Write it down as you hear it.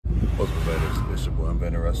What's up, baby? It's your boy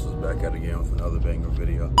Inventor Wrestlers back at it again with another banger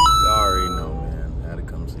video. Y'all already know, man. I had to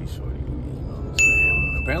come see Shorty. You know what I'm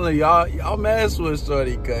saying? Apparently, y'all mess with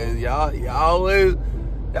Shorty because y'all was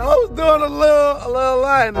doing a little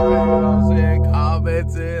line to me. You know what I'm saying?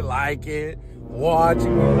 Commenting, liking, watching,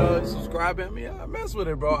 you know, subscribing. I mean, I mess with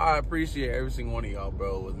it, bro. I appreciate every single one of y'all,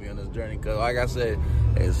 bro, with me on this journey. Because, like I said,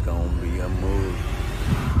 it's gonna be a move.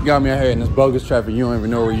 You got me out here in this bogus traffic. You don't even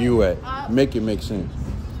know where you at. Make it make sense.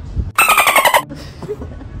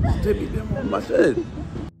 Did me them my shit.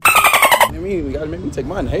 I mean, you gotta make me take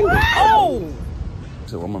my inhaler. Oh!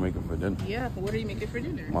 So what am I making for dinner? Yeah, what are you making for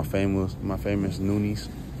dinner? My famous Noonies.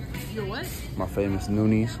 Your what? My famous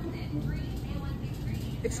Noonies.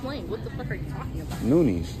 Explain, what the fuck are you talking about?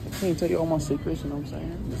 Noonies. I can't tell you all my secrets, you know what I'm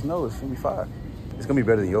saying? Just know it's gonna be fire. It's gonna be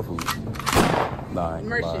better than your food. Nah, I ain't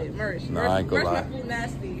gonna lie. Nah, I ain't gonna lie. My food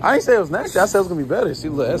nasty. I ain't say it was nasty. I said it was gonna be better. See,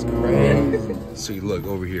 look, that's crazy. See, look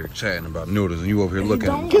over here chatting about noodles, and you over here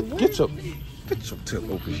looking. Get your tip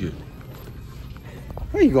over here.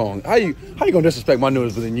 How you gonna disrespect my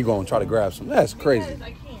noodles, but then you gonna try to grab some? That's crazy. Because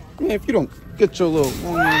I can't. Man, if you don't get your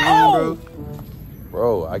little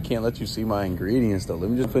bro, I can't let you see my ingredients though.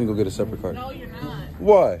 Let me just go get a separate card. No, you're not.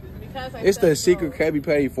 Why? Because it's the secret Krabby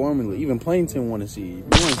Patty formula. Even Plainton want to see it.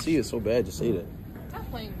 If you want to see it so bad, just say that. Stop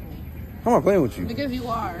playing with me. How am I playing with you? Because you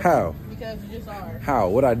are. How? Because you just are. How?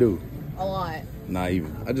 What'd I do? A lot. Not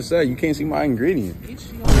even. I just said you can't see my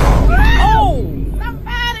ingredients. Oh! Stop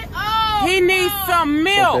at it! Oh! He needs some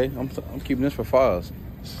milk. It's okay. I'm keeping this for files.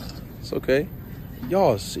 It's okay.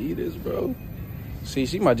 Y'all see this, bro? See,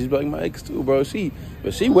 she might just be like my ex too, bro.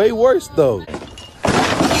 But she way worse though.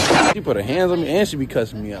 She put her hands on me and she be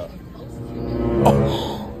cussing me out.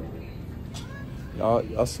 Oh.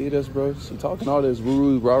 Y'all see this, bro? She talking all this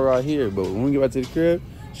woo rah here, but when we get back to the crib,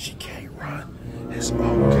 she can't run. It's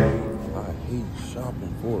okay. I hate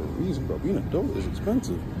shopping for a reason, bro. Being an adult is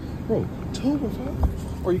expensive, bro.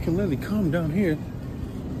 $2 or you can literally come down here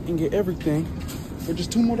and get everything for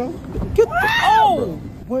just $2 more. Get the bro.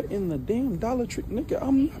 What in the damn Dollar Tree, nigga?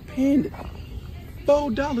 I'm not paying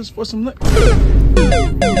 $4 for some.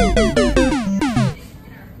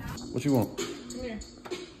 What you want? Come here.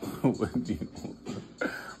 What do you want?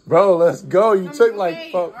 Bro, let's go. You took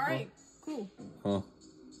like all right, cool. Huh?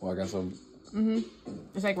 Well, I got something.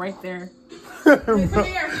 It's like right there. Come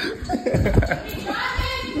here.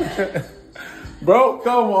 Bro,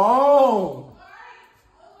 come on.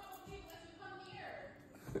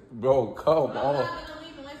 Bro, come on.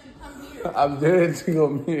 I'm dead to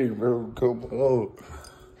come here, bro. Come on.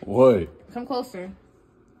 What? Come closer.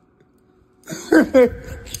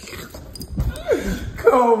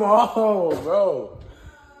 Come on, bro.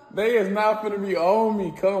 They is not finna be on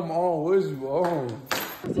me. Come on, what you on?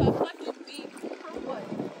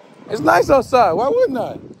 It's nice outside. Why wouldn't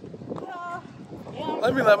I?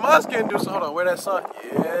 Let me let my skin do something. Hold on, where that sun?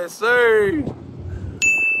 Yes, sir.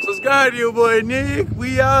 Subscribe to your boy Nick.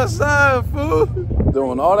 We outside, fool.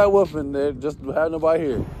 Doing all that whooping there just to have nobody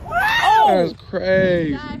here. Oh! That's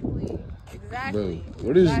crazy. Exactly. Bro,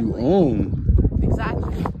 what is you on?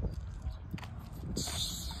 Exactly.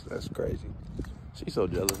 That's crazy. She's so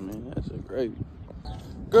jealous, man. That's so crazy.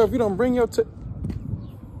 Girl, if you don't bring your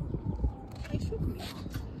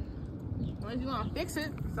Unless you want to fix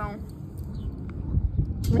it, so. I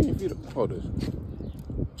mean, if you don't, hold this.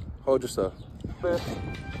 Hold your stuff.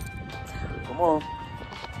 Come on.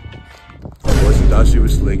 Boy, she thought she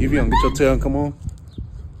was slick. If you don't get your tail, come on.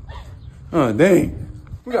 Oh, dang.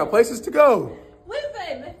 We got places to go.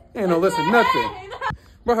 Listen. Ain't no listen, nothing.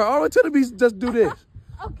 Bro, all the way to the beach, just do this.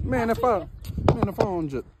 Okay. Man, the phone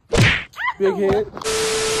just. Big head.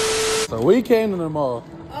 So we came to the mall.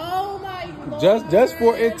 Oh my Lord. Just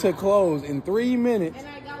for it to close in 3 minutes. And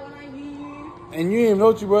I got what I need. And you didn't even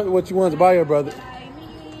know what you wanted to buy your brother.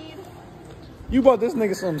 You bought this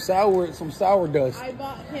nigga some sour dust. I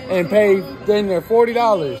bought him and paid then there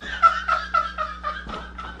 $40.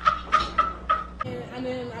 And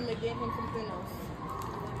then I'm gonna get him something else.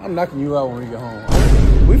 I'm knocking you out when we get home.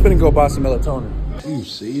 We finna go buy some melatonin. You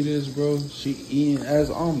see this, bro? She eating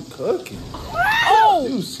as I'm cooking. Oh!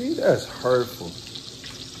 You see, that's hurtful.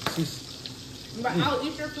 But I'll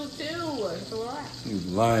eat your food too. So relax. You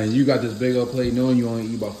lying. You got this big old plate knowing you only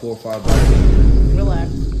eat about 4 or 5 bites.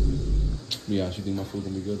 Relax. Yeah, you think my food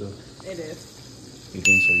gonna be good though? It is. You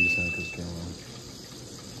think so? You just saying because camera on.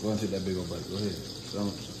 Go ahead and take that big old bite. Go ahead.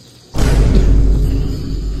 Don't.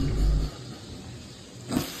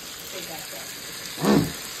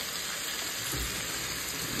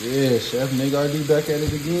 Yeah, Chef nigga RD back at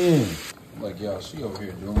it again. Like, y'all, she over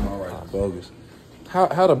here doing all right. Bogus.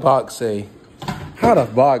 How the box say? How the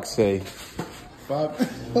box say?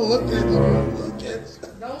 5. Look at it. Look at it.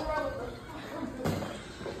 Don't roll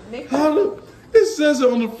with How do, it says it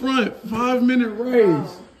on the front, 5-minute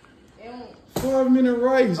race. 5-minute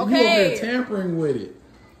race. Okay. You over there tampering with it.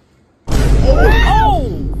 Oh!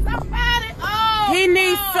 Somebody! Oh! He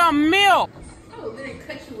needs some milk. Oh, literally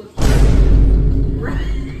cut you with.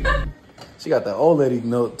 She got that old lady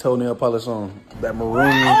toenail polish on. That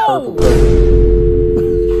maroon purple color.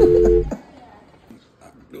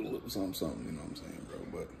 Do a little something, you know what I'm saying, bro?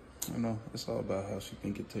 But, you know, it's all about how she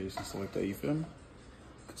think it tastes and stuff like that, you feel me?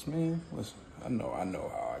 Cause, man, listen, I know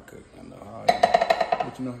how I cook. I know how I eat.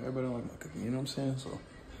 But, you know, everybody don't like my cooking, you know what I'm saying? So,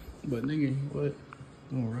 but, nigga, what?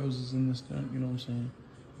 Little roses in this stuff, you know what I'm saying?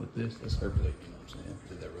 With this, that's her plate, you know what I'm saying?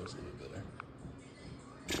 Did that rose a little better.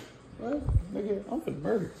 Right? Nigga, I'm finna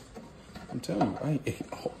murder. I'm telling you, I ain't ate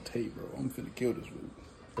all day, bro. I'm finna kill this food.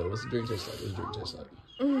 So what's the drink taste like? What's the drink taste like?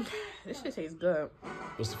 This shit tastes good.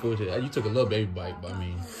 What's the food taste? You took a little baby bite, but I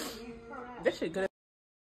mean, This shit good.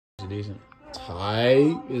 is it decent?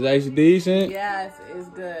 Tight? Is actually decent? Yes, it's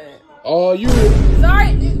good. Oh, you.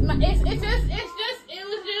 Sorry, it was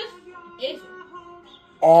just.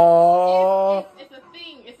 Oh. It's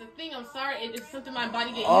a thing. I'm sorry. It's just something my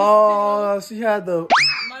body get used Oh, she had the. to.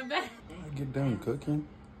 My bad. I get done cooking.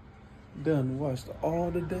 Done washed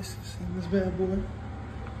all the dishes in this bad boy. You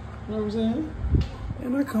know what I'm saying?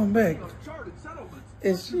 And I come back.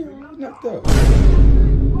 And she knocked out.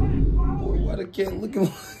 Boy, why the cat looking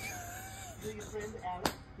like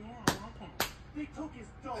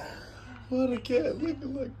why the cat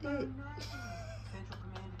looking like that?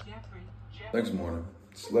 Next morning,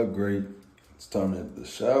 slept great. It's time to hit the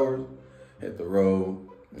shower, hit the road.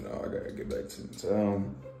 You know, I gotta get back to the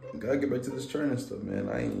town. Gotta get back to this training stuff, man.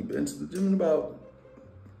 I ain't been to the gym in about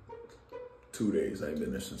 2 days. I ain't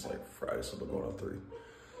been there since like Friday, so I'm going on 3. You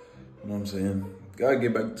know what I'm saying? Gotta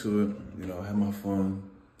get back to it. You know, have my fun.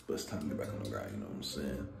 But it's time to get back on the grind, you know what I'm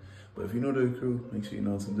saying? But if you know the crew, make sure you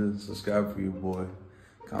know what to do. Subscribe for your boy.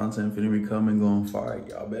 Content finna be coming, going fire.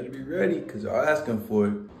 Y'all better be ready, because y'all asking for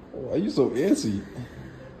it. Why you so antsy?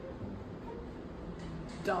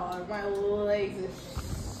 Dog, my legs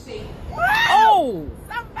is shaking. Oh!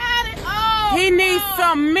 Somebody! Oh! He needs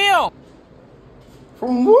some milk.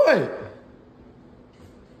 From what?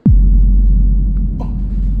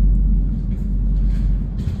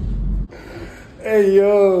 Hey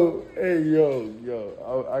yo,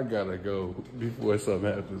 I gotta go before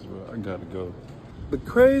something happens, bro. I gotta go. The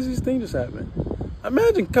craziest thing just happened.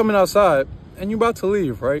 Imagine coming outside and you're about to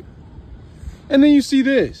leave, right? And then you see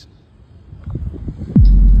this.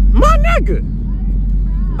 My nigga!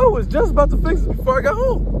 I was just about to fix it before I got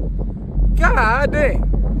home. God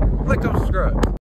dang. Like, subscribe.